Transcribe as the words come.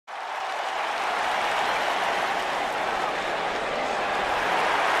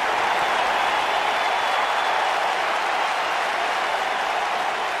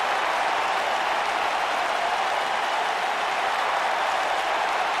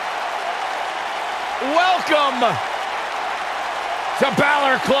welcome to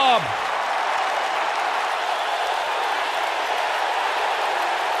Bàlor Club.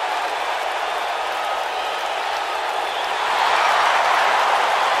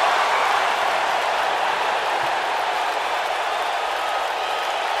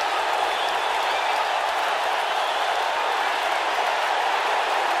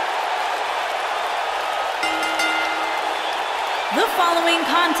 The following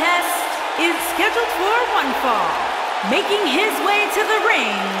contest is scheduled for one fall. Making his way to the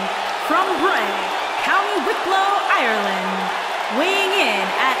ring from Bray, County Wicklow, Ireland, weighing in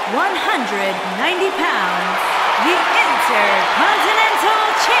at 190 pounds, the Intercontinental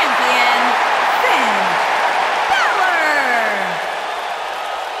Champion, Finn Bàlor.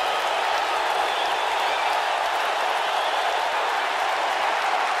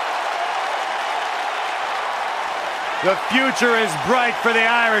 The future is bright for the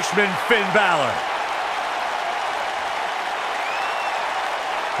Irishman, Finn Bàlor.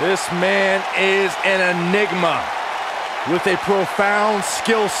 This man is an enigma with a profound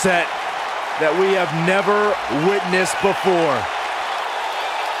skill set that we have never witnessed before.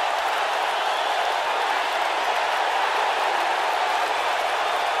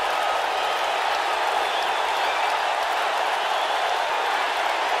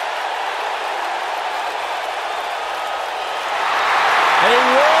 A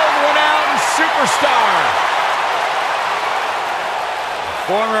world-renowned superstar.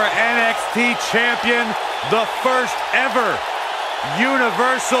 Former NXT champion, the first ever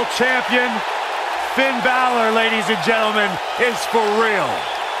Universal Champion, Finn Bàlor, ladies and gentlemen, is for real.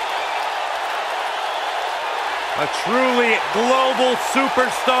 A truly global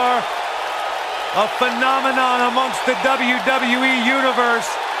superstar, a phenomenon amongst the WWE Universe.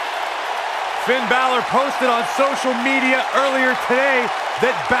 Finn Bàlor posted on social media earlier today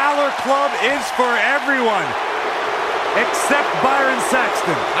that Bàlor Club is for everyone, except Byron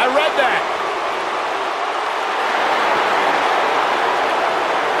Saxton. I read that.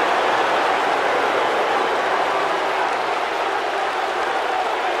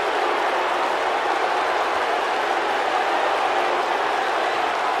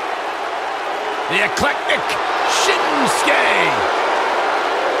 The eclectic Shinsuke.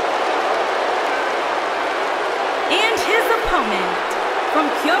 And his opponent from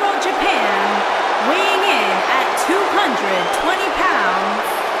Kyoto, Japan, weighing in at 220 pounds,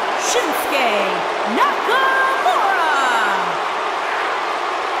 Shinsuke Nakamura.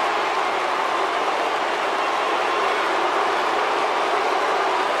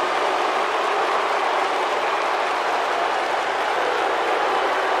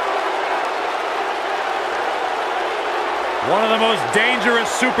 One of the most dangerous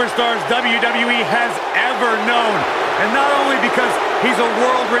superstars WWE has ever known. And not only because he's a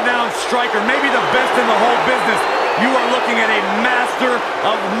world-renowned striker, maybe the best in the whole business, you are looking at a master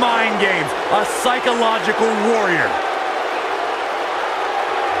of mind games, a psychological warrior.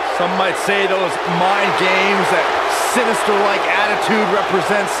 Some might say those mind games, that sinister-like attitude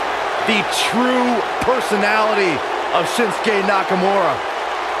represents the true personality of Shinsuke Nakamura.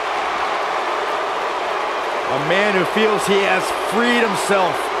 A man who feels he has freed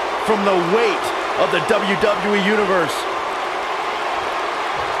himself from the weight of the WWE Universe.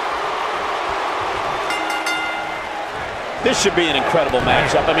 This should be an incredible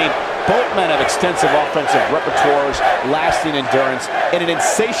matchup. I mean, both men have extensive offensive repertoires, lasting endurance, and an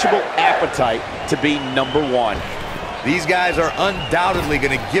insatiable appetite to be number one. These guys are undoubtedly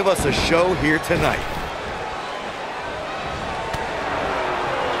going to give us a show here tonight.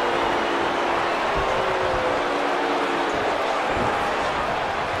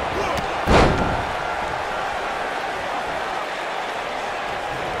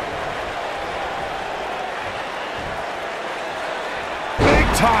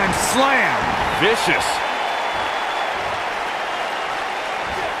 Time slam. Vicious.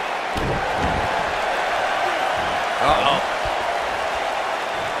 Uh-oh.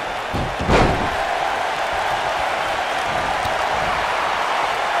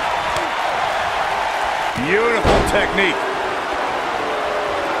 Beautiful technique.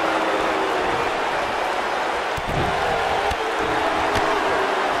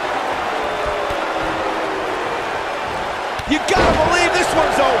 You gotta believe this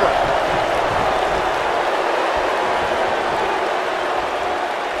one's over.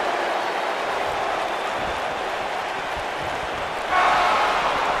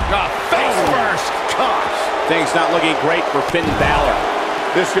 Face first. Gosh. Things not looking great for Finn Bàlor.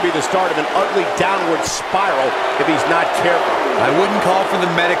 This could be the start of an ugly downward spiral if he's not careful. I wouldn't call for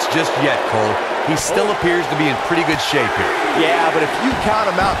the medics just yet, Cole. he still appears to be in pretty good shape here. Yeah, but if you count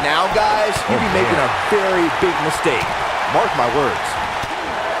him out now, guys, you'd be making a very big mistake. Mark my words.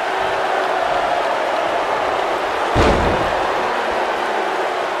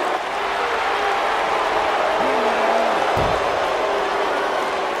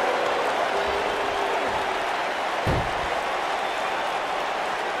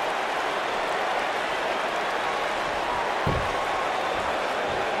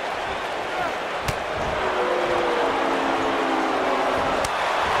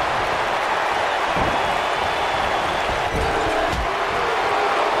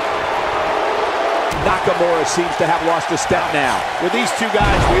 Nakamura seems to have lost a step now. With these two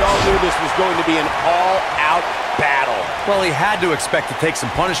guys, we all knew this was going to be an all-out battle. Well, he had to expect to take some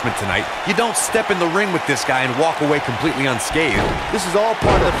punishment tonight. You don't step in the ring with this guy and walk away completely unscathed. This is all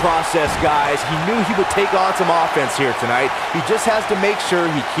part of the process, guys. He knew he would take on some offense here tonight. He just has to make sure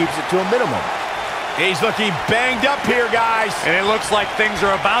he keeps it to a minimum. He's looking banged up here, guys. And it looks like things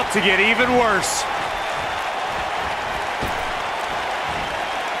are about to get even worse.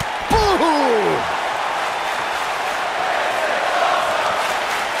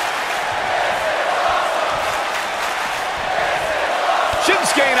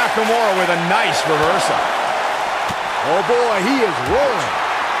 Shinsuke Nakamura with a nice reversal. Oh boy, he is rolling.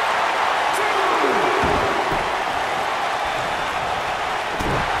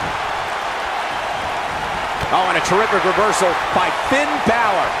 Oh, and a terrific reversal by Finn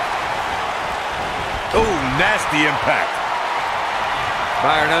Bàlor. Oh, nasty impact.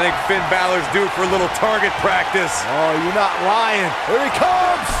 Byron, I think Finn Bàlor's due for a little target practice. Oh, you're not lying. Here he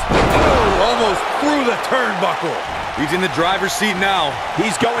comes. Oh, almost through the turnbuckle. He's in the driver's seat now.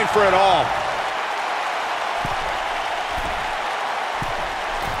 He's going for it all.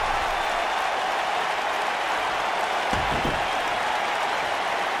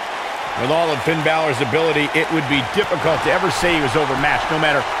 With all of Finn Bàlor's ability, it would be difficult to ever say he was overmatched, no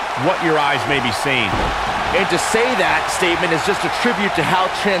matter what your eyes may be seeing. And to say that statement is just a tribute to how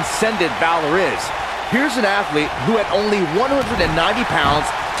transcendent Bàlor is. Here's an athlete who at only 190 pounds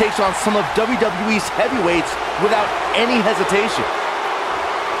takes on some of WWE's heavyweights without any hesitation.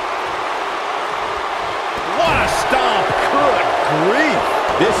 What a stomp! Good grief!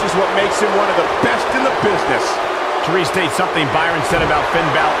 This is what makes him one of the best in the business. To restate something Byron said about Finn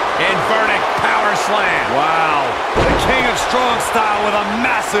Bàlor, inverted power slam. Wow. The king of strong style with a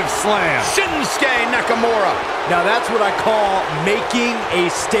massive slam. Shinsuke Nakamura. Now that's what I call making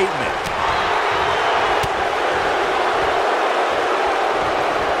a statement.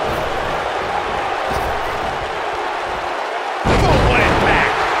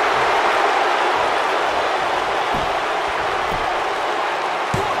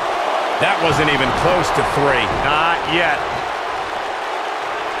 That wasn't even close to 3. Not yet.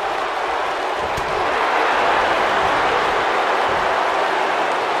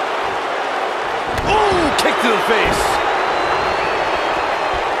 Ooh, kick to the face.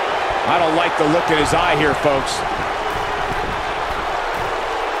 I don't like the look in his eye here, folks.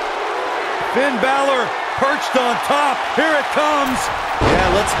 Finn Bàlor perched on top. Here it comes.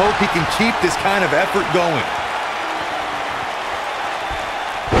 Yeah, let's hope he can keep this kind of effort going.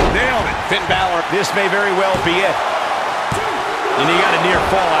 Nailed it. Finn Bàlor, this may very well be it. And he got a near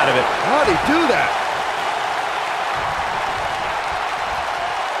fall out of it. How'd he do that?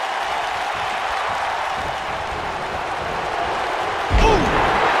 Ooh.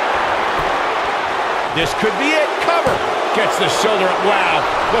 This could be it. Cover. Gets the shoulder up. Wow.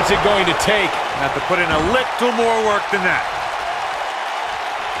 What's it going to take? Have to put in a little more work than that.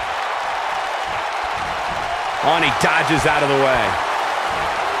 On, he dodges out of the way.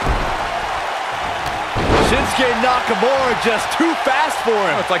 Shinsuke Nakamura just too fast for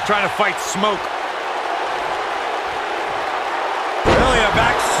him. It's like trying to fight smoke. Really a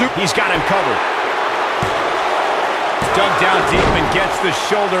back soup. He's got him covered. Dug down deep and gets the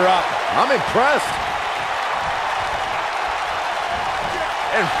shoulder up. I'm impressed.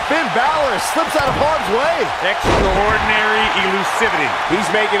 And Finn Bàlor slips out of harm's way. Extraordinary elusivity. He's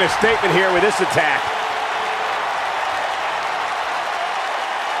making a statement here with this attack.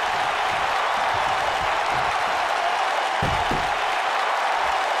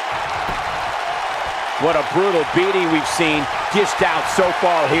 What a brutal beating we've seen dished out so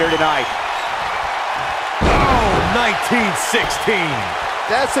far here tonight. Oh, 1916.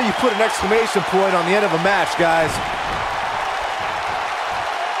 That's how you put an exclamation point on the end of a match, guys.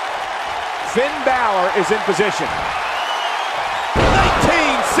 Finn Bàlor is in position.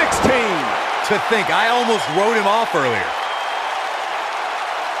 1916. To think, I almost wrote him off earlier.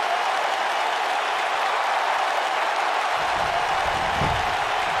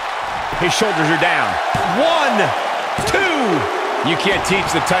 His shoulders are down. 1, 2. You can't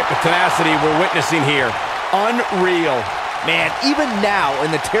teach the type of tenacity we're witnessing here. Unreal. Man, even now,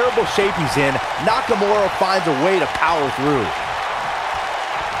 in the terrible shape he's in, Nakamura finds a way to power through.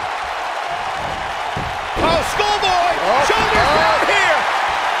 Oh, schoolboy! Shoulders down here!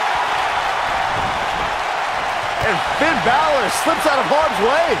 And Finn Bàlor slips out of harm's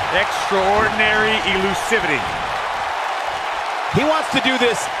way. Extraordinary elusivity. He wants to do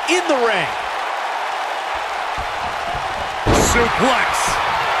this in the ring. Suplex.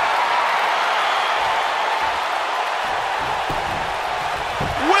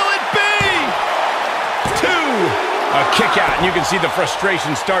 Will it be? 2. A kick out, and you can see the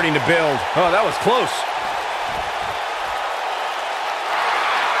frustration starting to build. Oh, that was close.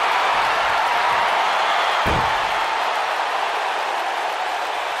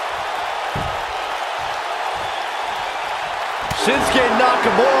 Shinsuke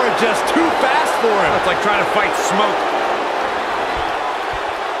Nakamura just too fast for him. It's like trying to fight smoke.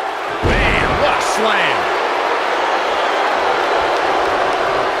 Man, what a slam.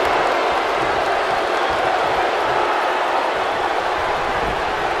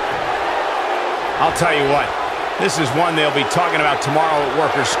 I'll tell you what, this is one they'll be talking about tomorrow at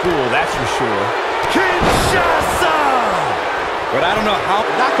workers' school, that's for sure. Kinshasa! But I don't know how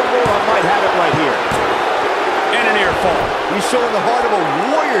Nakamura might have it right here. And an ear fall. He's showing the heart of a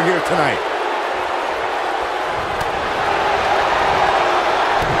warrior here tonight.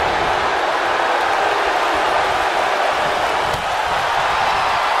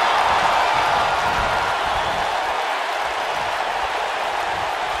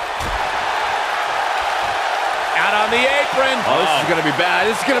 Out on the apron. Oh, this is going to be bad.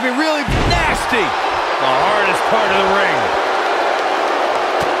 This is going to be really nasty. The hardest part of the ring.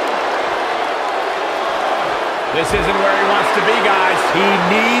 This isn't where he wants to be, guys. He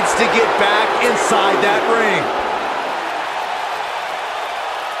needs to get back inside that ring.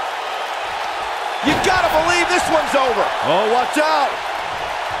 You gotta believe this one's over. Oh, watch out.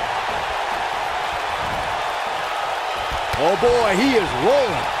 Oh boy, he is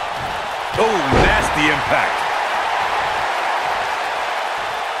rolling. Oh, nasty impact.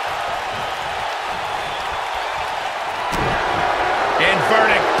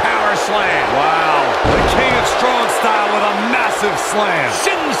 Inverted power slam. Wow. The king of strong style with a massive slam.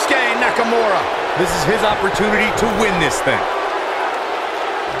 Shinsuke Nakamura. This is his opportunity to win this thing.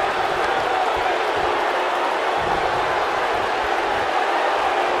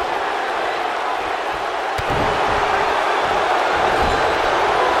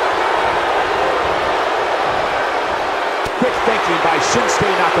 Quick thinking by Shinsuke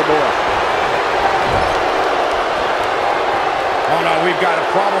Nakamura. Oh no, we've got a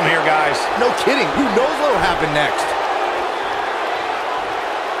problem here, guys. No kidding. Who knows what'll happen next?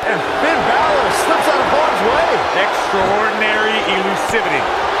 And Finn Bàlor slips out of harm's way. Extraordinary elusivity.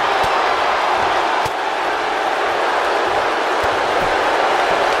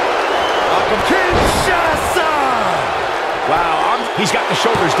 Kinshasa! Wow, he's got the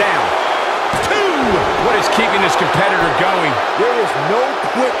shoulders down. 2! What is keeping this competitor going? There is no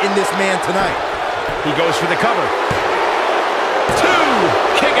quit in this man tonight. He goes for the cover. 2!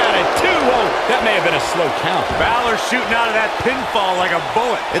 Kick out at 2. Oh, that may have been a slow count. Bàlor shooting out of that pinfall like a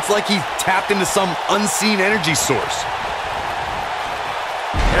bullet. It's like he tapped into some unseen energy source.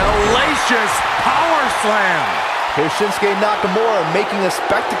 Hellacious power slam. Here's Shinsuke Nakamura making a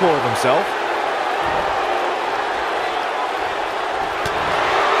spectacle of himself.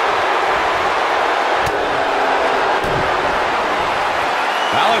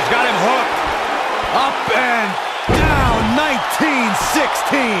 Bàlor's got him hooked. Up and down,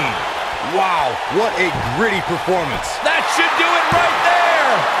 1916. Wow, what a gritty performance. That should do it right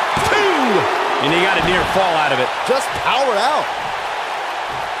there. 2! And he got a near fall out of it. Just powered out.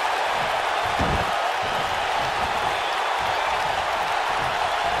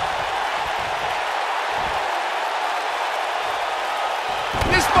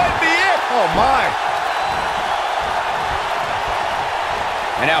 This might be it. Oh my.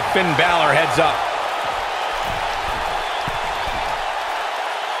 And now Finn Bàlor heads up.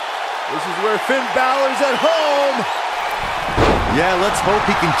 This is where Finn Bàlor's at home. Yeah, let's hope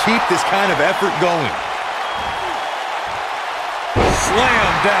he can keep this kind of effort going.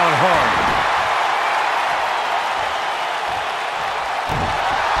 Slam down hard.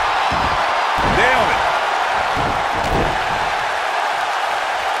 Nailed it.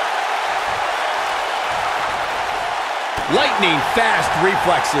 Lightning fast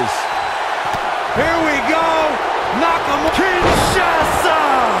reflexes. Here we go. Nakamura. Kinshasa.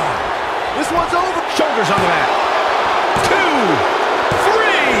 This one's over. Shoulders on the mat. 2, 3.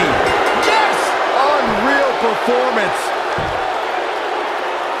 performance.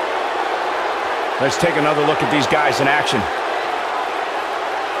 Let's take another look at these guys in action.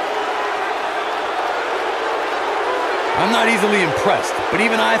 I'm not easily impressed, but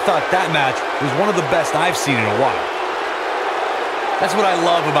even I thought that match was one of the best I've seen in a while. That's what I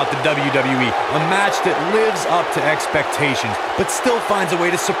love about the WWE, a match that lives up to expectations, but still finds a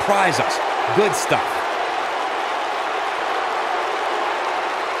way to surprise us. Good stuff.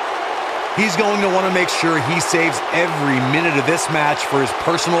 He's going to want to make sure he saves every minute of this match for his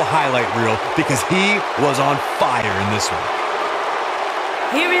personal highlight reel because he was on fire in this one.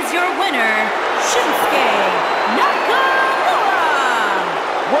 Here is your winner, Shinsuke Nakamura.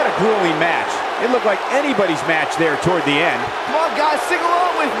 What a grueling match. It looked like anybody's match there toward the end. Come on, guys, sing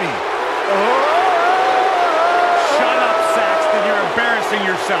along with me. Shut up, Saxton. You're embarrassing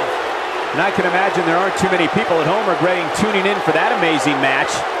yourself. And I can imagine there aren't too many people at home regretting tuning in for that amazing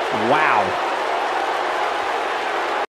match. Wow.